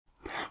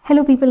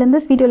Hello people, in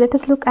this video let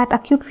us look at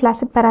acute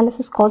flaccid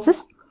paralysis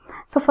causes.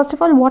 So first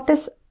of all, what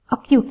is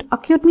acute?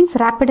 Acute means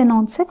rapid in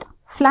onset.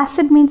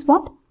 Flaccid means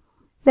what?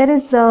 There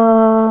is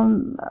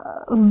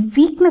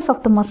weakness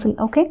of the muscle,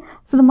 okay?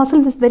 So the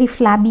muscle is very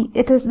flabby.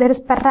 There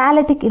is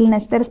paralytic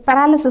illness. There is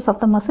paralysis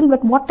of the muscle,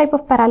 but what type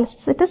of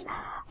paralysis it is?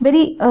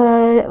 Very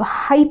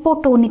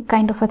hypotonic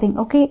kind of a thing,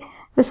 okay?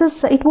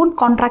 It won't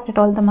contract at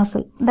all the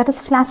muscle. That is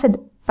flaccid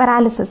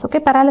paralysis, okay?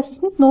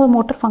 Paralysis means no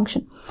motor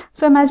function.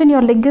 So imagine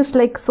your leg is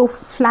like so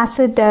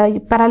flaccid,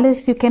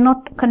 paralysis, you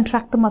cannot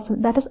contract the muscle.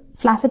 That is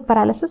flaccid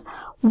paralysis.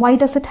 Why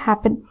does it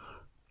happen?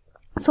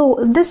 So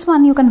this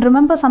one you can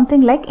remember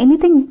something like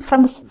anything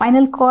from the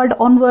spinal cord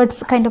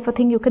onwards kind of a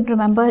thing you can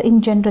remember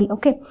in general,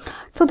 okay?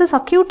 So this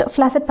acute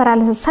flaccid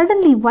paralysis,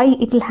 suddenly why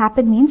it will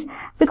happen means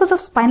because of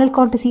spinal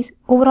cord disease.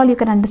 Overall you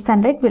can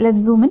understand, right? Well,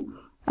 let's zoom in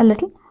a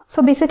little.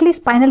 So basically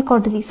spinal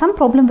cord disease, some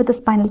problem with the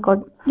spinal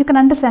cord. You can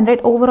understand, right?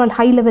 Overall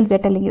high level we are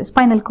telling you,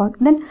 spinal cord.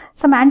 Then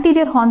some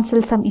anterior horn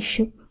cell, some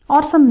issue,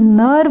 or some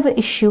nerve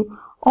issue,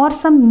 or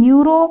some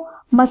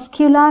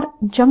neuromuscular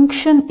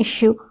junction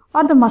issue,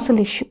 or the muscle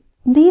issue.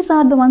 These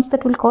are the ones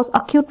that will cause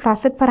acute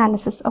flaccid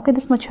paralysis. Okay,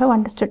 this much you have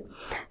understood.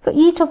 So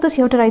each of this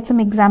you have to write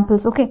some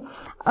examples. Okay,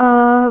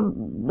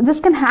 this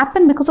can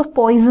happen because of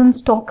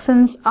poisons,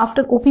 toxins.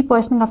 After OP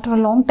poisoning, after a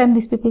long time,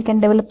 these people can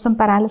develop some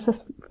paralysis.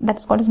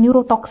 That's called as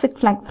neurotoxic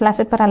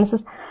flaccid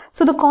paralysis.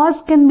 So the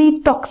cause can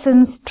be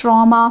toxins,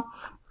 trauma,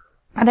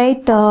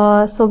 right?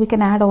 So we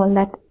can add all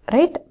that,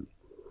 right?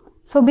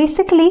 So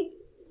basically,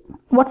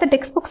 what the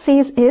textbook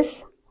says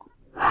is,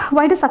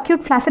 why does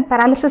acute flaccid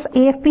paralysis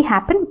AFP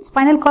happen?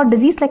 Spinal cord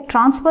disease like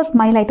transverse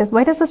myelitis.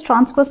 Why does this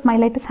transverse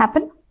myelitis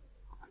happen?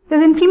 There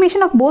is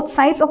inflammation of both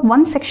sides of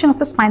one section of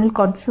the spinal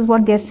cord. This is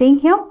what they are saying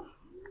here.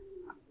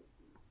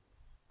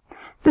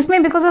 This may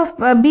be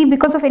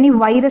because of any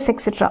virus,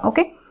 etc.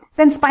 Okay.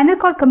 Then spinal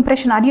cord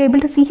compression. Are you able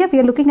to see here? We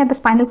are looking at the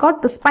spinal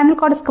cord. The spinal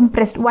cord is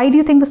compressed. Why do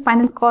you think the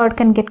spinal cord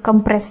can get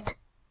compressed?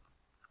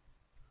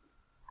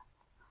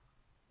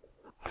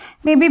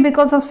 Maybe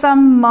because of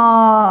some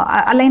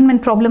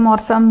alignment problem or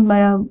some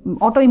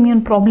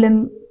autoimmune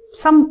problem,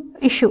 some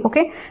issue,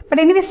 okay? But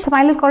anyway,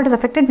 spinal cord is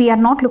affected. We are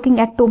not looking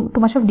at too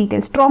much of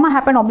details. Trauma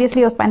happened,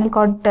 obviously your spinal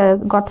cord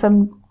got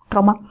some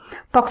trauma.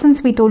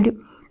 Toxins we told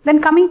you.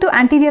 Then coming to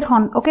anterior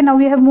horn. Okay, now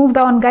we have moved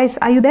on, guys.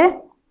 Are you there?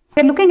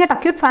 We are looking at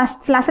acute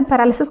flaccid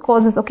paralysis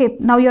causes. Okay,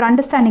 now you're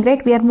understanding,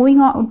 right? We are moving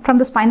on from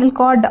the spinal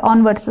cord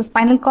onwards. The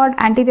spinal cord,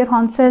 anterior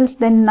horn cells,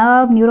 then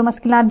nerve,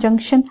 neuromuscular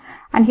junction,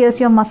 and here's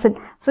your muscle.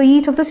 So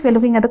each of this we are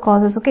looking at the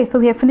causes. Okay, so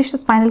we have finished the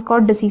spinal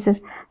cord diseases.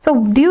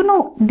 So do you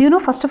know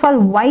first of all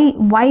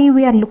why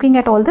we are looking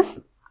at all this?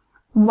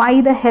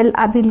 Why the hell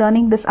are we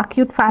learning this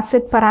acute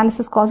flaccid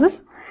paralysis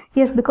causes?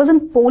 Yes, because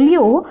in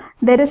polio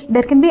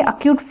there can be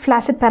acute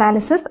flaccid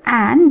paralysis,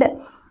 and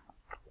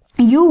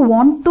you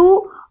want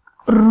to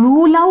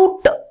rule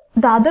out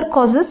the other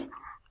causes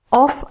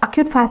of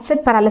acute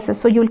flaccid paralysis.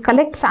 So you will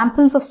collect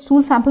samples of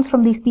stool samples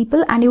from these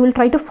people, and you will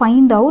try to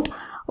find out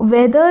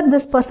whether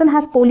this person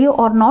has polio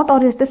or not,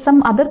 or is there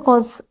some other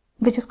cause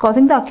which is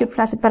causing the acute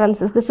flaccid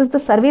paralysis. This is the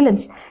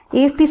surveillance,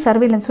 AFP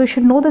surveillance. So you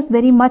should know this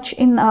very much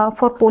in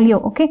for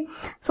polio. Okay.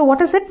 So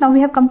what is it? Now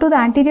we have come to the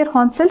anterior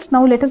horn cells.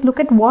 Now let us look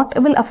at what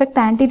will affect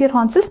the anterior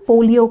horn cells.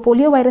 Polio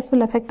virus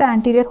will affect the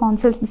anterior horn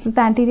cells. This is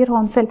the anterior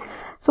horn cell.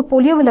 So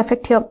polio will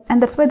affect here,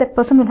 and that's why that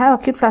person will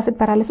have acute flaccid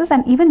paralysis.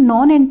 And even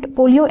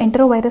non-polio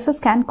enteroviruses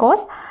can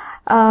cause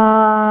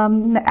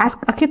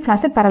acute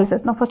flaccid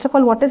paralysis. Now first of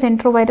all, what is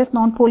enterovirus,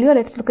 non-polio?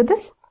 Let's look at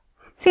this.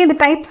 See, the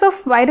types of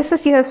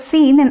viruses you have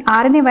seen in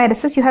RNA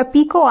viruses, you have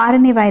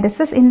pico-RNA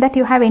viruses. In that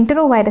you have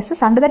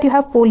enteroviruses. Under that you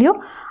have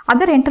polio.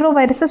 Other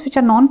enteroviruses which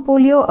are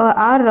non-polio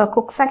are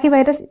Coxsackie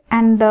virus,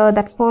 and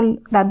that's all.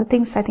 The other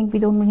things I think we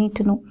don't need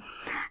to know.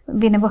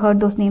 We never heard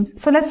those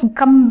names. So let's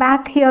come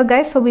back here,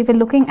 guys. So we were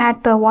looking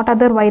at what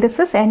other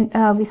viruses, and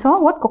we saw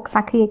what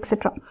Coxsackie,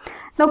 etc.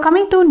 Now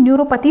coming to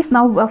neuropathies.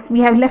 Now we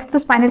have left the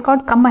spinal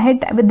cord. Come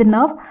ahead with the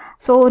nerve.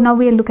 So now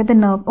we'll look at the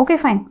nerve. Okay,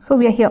 fine. So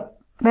we are here.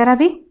 Where are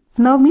we?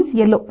 Nerve means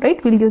yellow,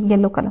 right? We'll use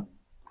yellow color.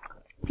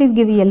 Please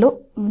give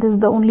yellow. This is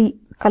the only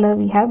color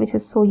we have which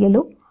is so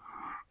yellow.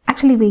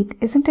 Actually, wait,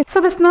 isn't it? So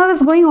this nerve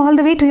is going all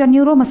the way to your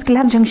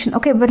neuromuscular junction.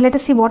 Okay, but let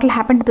us see what will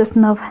happen to this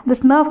nerve.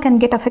 This nerve can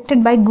get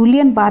affected by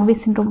Guillian-Barre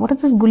syndrome. What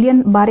is this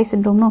Guillian-Barre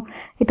syndrome? No,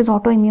 it is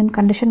autoimmune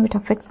condition which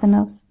affects the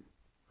nerves.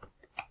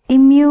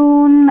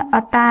 Immune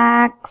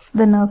attacks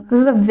the nerves.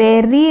 This is a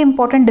very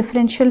important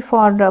differential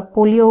for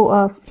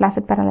polio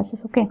flaccid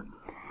paralysis. Okay,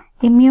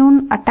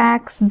 immune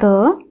attacks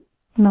the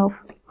nerve.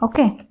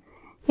 Okay,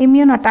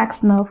 immune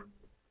attacks nerve.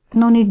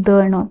 No need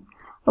the no.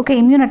 Okay,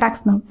 immune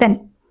attacks nerve.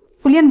 Then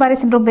Guillian-Barre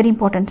syndrome, very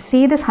important.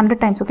 Say this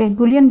 100 times. Okay,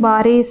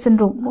 Guillian-Barre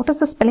syndrome. What is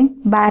the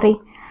spelling? Barre.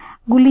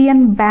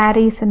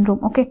 Guillian-Barre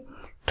syndrome. Okay,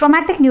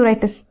 traumatic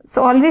neuritis.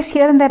 So always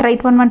here and there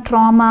write one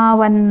trauma,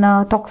 one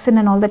toxin,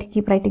 and all that you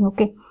keep writing.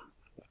 Okay.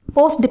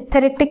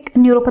 Post-diphtheritic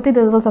neuropathy.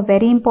 This is also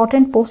very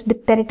important.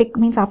 Post-diphtheritic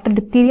means after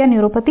diphtheria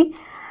neuropathy.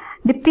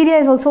 Diphtheria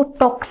is also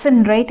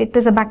toxin, right? It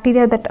is a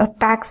bacteria that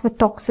attacks with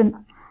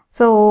toxin.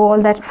 So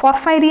all that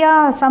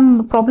porphyria,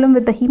 some problem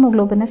with the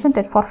hemoglobin, isn't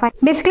it?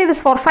 Basically, this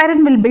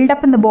porphyrin will build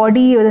up in the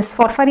body. This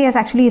porphyria is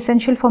actually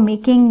essential for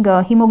making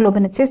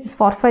hemoglobin. It says this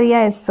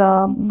porphyria is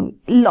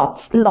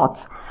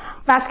lots.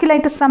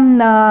 Vasculitis,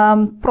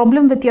 some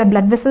problem with your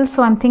blood vessels.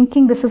 So I'm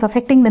thinking this is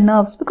affecting the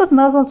nerves, because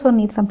nerves also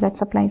need some blood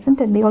supply,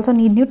 isn't it? They also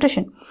need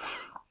nutrition.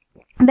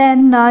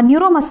 Then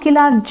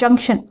neuromuscular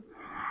junction.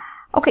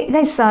 Okay,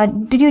 guys,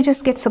 did you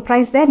just get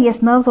surprised there?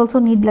 Yes, nerves also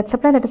need blood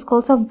supply. That is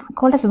also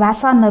called as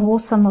vasa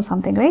nervosum or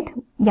something, right?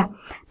 Yeah.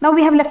 Now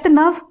we have left the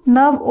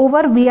nerve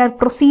over. We are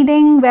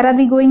proceeding. Where are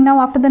we going now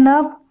after the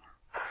nerve?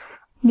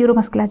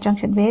 Neuromuscular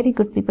junction. Very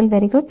good, people.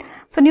 Very good.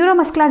 So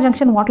neuromuscular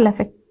junction, what will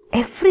affect?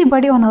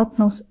 Everybody on earth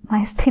knows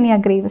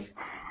myasthenia gravis.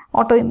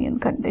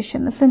 Autoimmune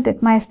condition, isn't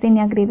it?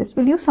 Myasthenia gravis.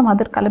 We'll use some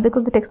other color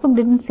because the textbook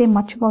didn't say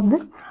much about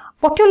this.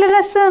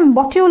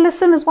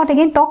 Botulism is what?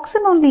 Again,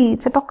 toxin only.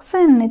 It's a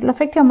toxin. It will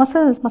affect your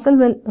muscles. Muscle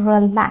will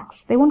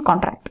relax. They won't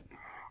contract.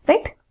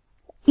 Right?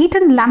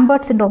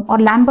 Eaton-Lambert syndrome or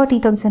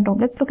Lambert-Eaton syndrome.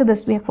 Let's look at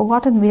this. We have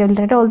forgotten. We have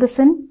read all this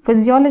in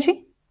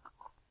physiology.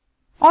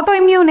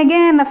 Autoimmune,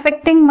 again,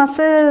 affecting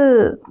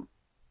muscle.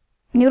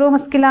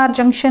 Neuromuscular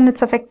junction,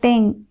 it's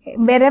affecting.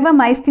 Wherever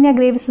myasthenia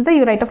gravis is there,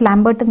 you write of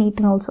Lambert and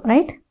Eaton also,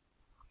 right?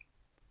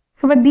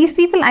 So, but these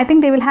people, I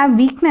think they will have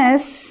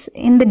weakness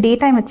in the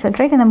daytime itself,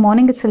 right? In the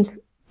morning itself.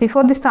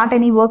 Before they start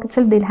any work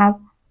itself, they'll have.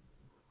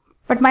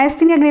 But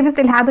myasthenia gravis,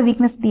 they'll have the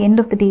weakness at the end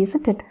of the day,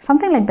 isn't it?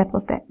 Something like that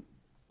was there.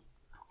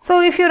 So,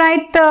 if you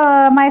write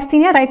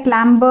myasthenia, write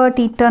Lambert,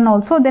 Eaton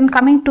also. Then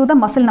coming to the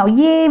muscle now.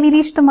 Yay, we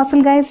reached the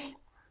muscle, guys.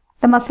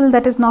 The muscle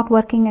that is not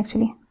working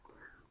actually.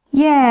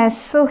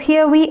 Yes, so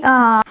here we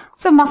are.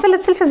 So muscle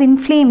itself is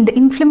inflamed,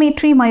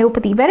 inflammatory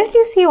myopathy. Where did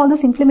you see all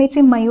this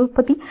inflammatory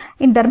myopathy?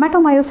 In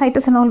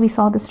dermatomyositis and all we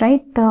saw this,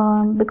 right?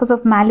 Because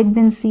of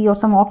malignancy or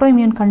some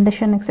autoimmune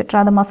condition,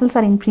 etc. The muscles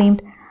are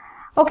inflamed.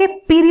 Okay,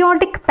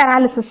 periodic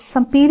paralysis.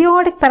 Some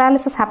periodic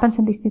paralysis happens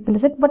in these people,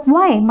 is it? But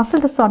why?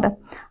 Muscle disorder.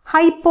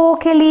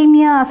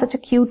 HypoKalemia, such a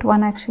cute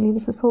one actually.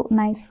 This is so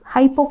nice.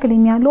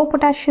 HypoKalemia, low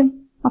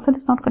potassium. Muscle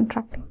is not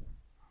contracting.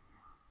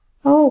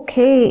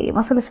 Okay,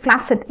 muscle is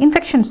flaccid.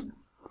 Infections.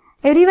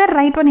 Everywhere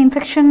write one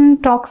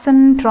infection,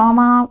 toxin,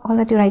 trauma, all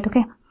that you write,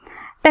 okay.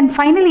 Then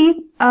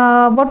finally,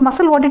 about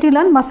muscle, what did you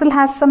learn? Muscle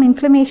has some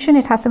inflammation,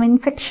 it has some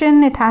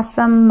infection, it has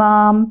some,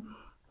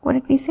 what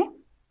did we say?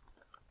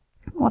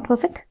 What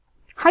was it?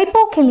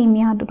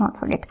 HypoKalemia, do not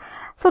forget.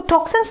 So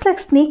toxins like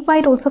snake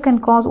bite also can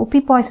cause OP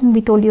poison,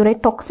 we told you,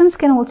 right? Toxins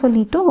can also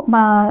lead to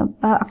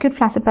acute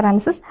flaccid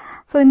paralysis.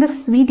 So in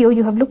this video,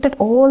 you have looked at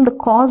all the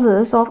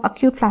causes of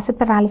acute flaccid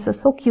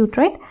paralysis. So cute,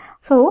 right?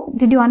 So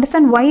did you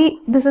understand why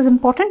this is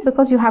important?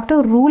 Because you have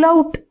to rule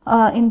out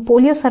in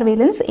polio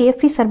surveillance,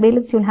 AFP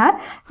surveillance you'll have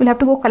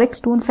to go collect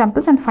stool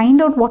samples and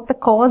find out what the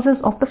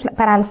causes of the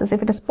paralysis.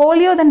 If it is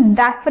polio, then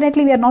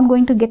definitely we are not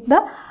going to get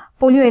the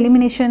polio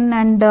elimination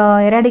and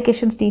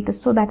eradication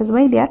status. So that is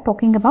why they are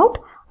talking about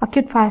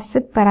acute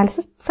flaccid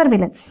paralysis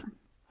surveillance.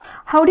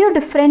 How do you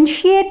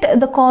differentiate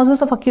the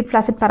causes of acute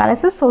flaccid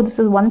paralysis? So this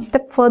is one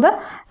step further.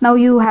 Now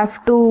you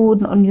have to,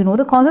 you know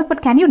the causes,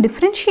 but can you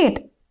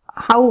differentiate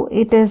how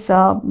it is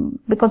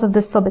because of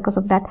this or because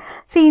of that?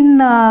 See in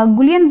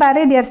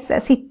Guillian-Barre, they are,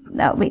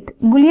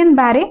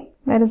 Guillian-Barre,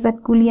 where is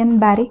that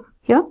Guillian-Barre?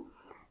 Here.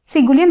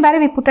 See, Guillian-Barre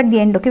we put at the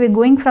end, okay, we're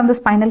going from the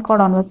spinal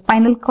cord onwards.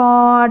 Spinal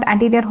cord,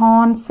 anterior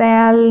horn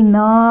cell,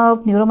 nerve,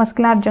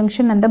 neuromuscular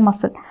junction and the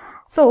muscle.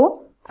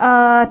 So,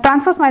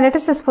 transverse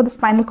myelitis is for the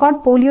spinal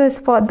cord, polio is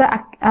for the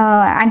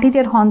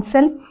anterior horn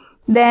cell,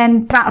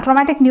 then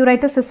traumatic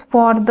neuritis is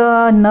for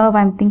the nerve,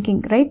 I'm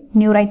thinking, right?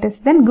 Neuritis.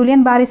 Then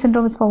Guillain-Barre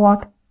syndrome is for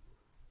what?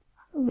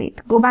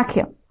 Wait, go back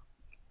here.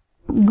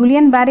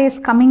 Guillain-Barre is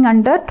coming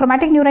under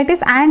traumatic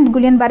neuritis and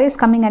Guillain-Barre is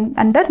coming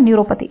under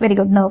neuropathy. Very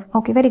good, nerve.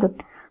 Okay, very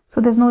good.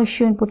 So there's no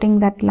issue in putting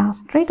that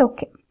last, right?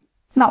 Okay.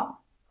 Now,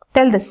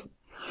 tell this.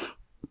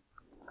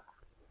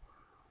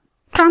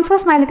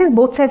 Transverse myelitis,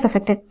 both sides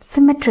affected.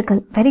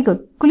 Symmetrical. Very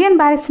good.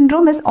 Guillain-Barre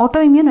syndrome is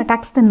autoimmune,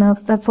 attacks the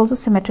nerves. That's also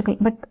symmetrical.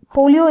 But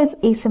polio is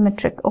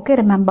asymmetric. Okay,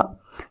 remember.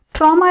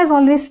 Trauma is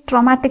always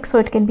traumatic, so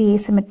it can be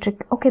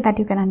asymmetric. Okay, that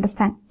you can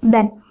understand.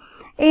 Then,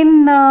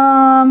 in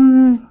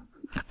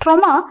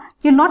trauma,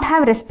 you'll not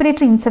have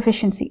respiratory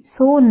insufficiency.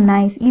 So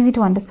nice, easy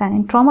to understand.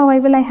 In trauma, why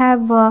will I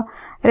have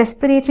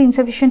respiratory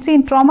insufficiency?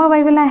 In trauma,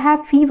 why will I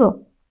have fever?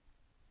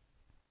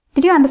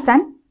 Did you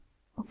understand?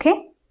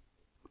 Okay.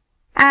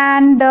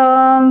 And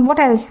what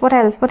else? What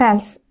else? What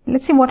else?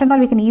 Let's see what and all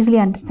we can easily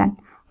understand.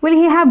 Will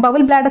he have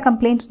bowel bladder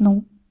complaints?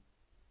 No.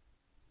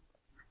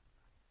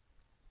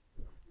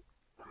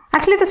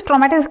 Actually, this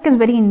traumatic is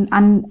very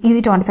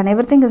easy to understand.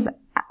 Everything is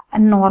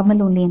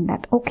normal only in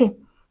that. Okay.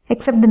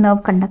 Except the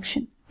nerve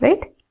conduction. Right?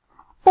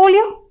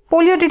 Polio.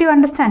 Polio, did you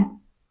understand?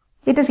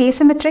 It is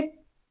asymmetric.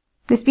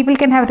 These people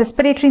can have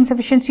respiratory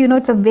insufficiency. You know,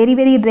 it's a very,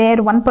 very rare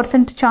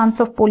 1% chance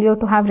of polio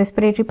to have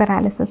respiratory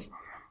paralysis.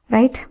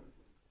 Right?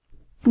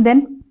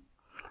 Then,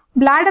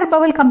 bladder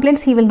bowel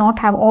complaints he will not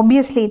have.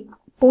 Obviously,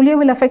 polio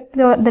will affect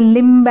the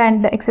limb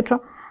and etc.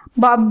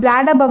 But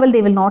bladder bowel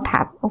they will not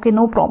have. Okay,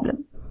 no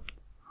problem.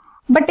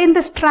 But in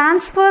this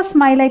transverse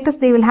myelitis,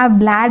 they will have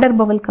bladder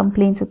bowel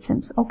complaints, it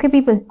seems. Okay,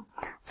 people.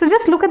 So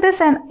just look at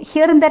this and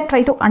here and there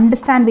try to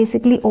understand.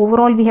 Basically,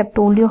 overall, we have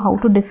told you how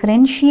to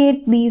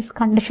differentiate these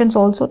conditions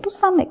also to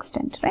some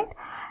extent, right?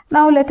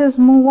 Now, let us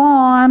move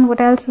on. What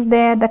else is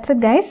there? That's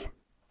it, guys.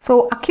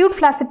 So, acute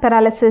flaccid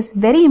paralysis,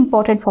 very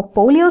important for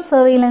polio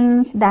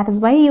surveillance. That is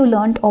why you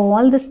learned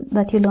all this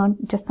that you learned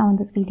just now in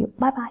this video.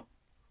 Bye-bye.